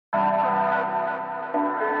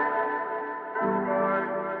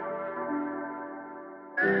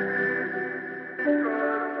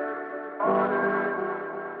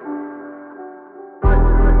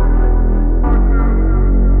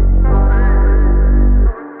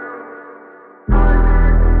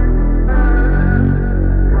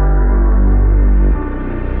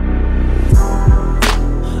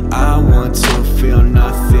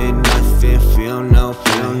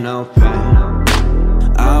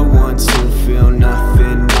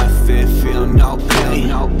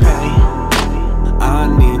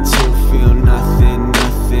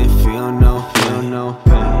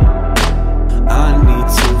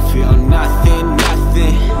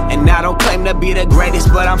be the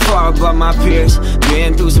greatest, but I'm far above my peers.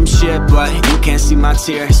 Been through some shit, but you can't see my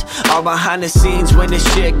tears. All behind the scenes when this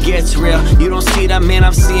shit gets real. You don't see the man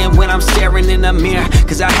I'm seeing when I'm staring in the mirror.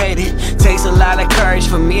 Cause I hate it, takes a lot of courage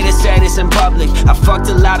for me to say this in public. I fucked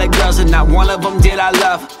a lot of girls and not one of them did I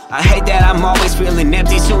love. I hate that I'm always feeling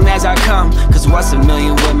empty soon as I come. Cause what's a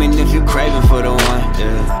million women if you're craving for the one,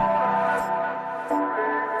 yeah.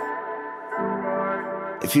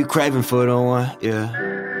 If you craving for the one, yeah.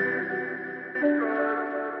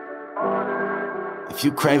 If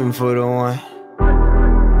you craving for the one,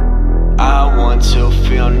 I want to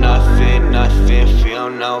feel nothing, nothing, feel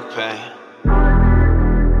no pain.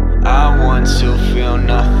 I want to feel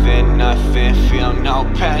nothing, nothing, feel no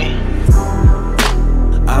pain.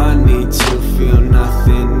 I need to feel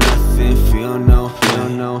nothing, nothing, feel no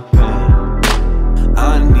pain.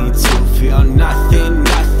 I need to feel nothing,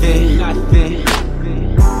 nothing, nothing.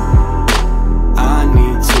 I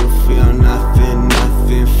need to feel nothing,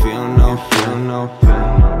 nothing, feel no pain.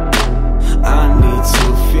 I need to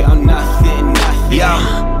feel nothing, nothing.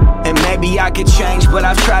 Yeah, and maybe I could change, but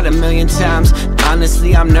I've tried a million times.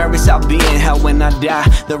 Honestly, I'm nervous I'll be in hell when I die.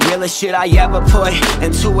 The realest shit I ever put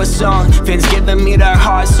into a song. Fans giving me their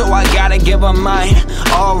heart, so I gotta give them mine.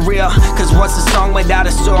 All real, cause what's a song without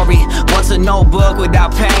a story? What's a notebook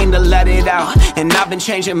without pain to let it out? And I've been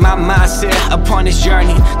changing my mindset upon this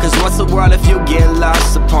journey. Cause what's the world if you get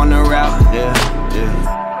lost upon the route? Yeah,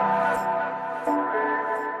 yeah.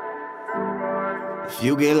 If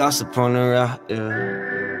you get lost upon the route, yeah.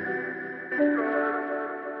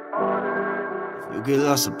 You get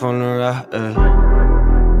lost upon the route, yeah.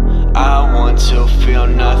 I want to feel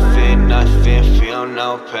nothing, nothing, feel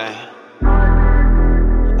no pain.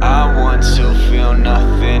 I want to feel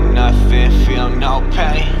nothing, nothing, feel no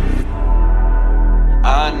pain.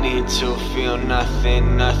 I need to feel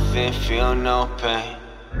nothing, nothing, feel no pain.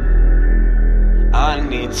 I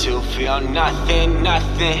need to feel nothing,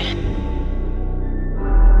 nothing.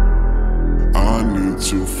 I need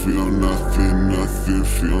to feel nothing, nothing,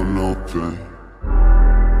 feel no pain.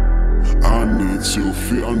 I need to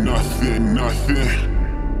feel nothing, nothing.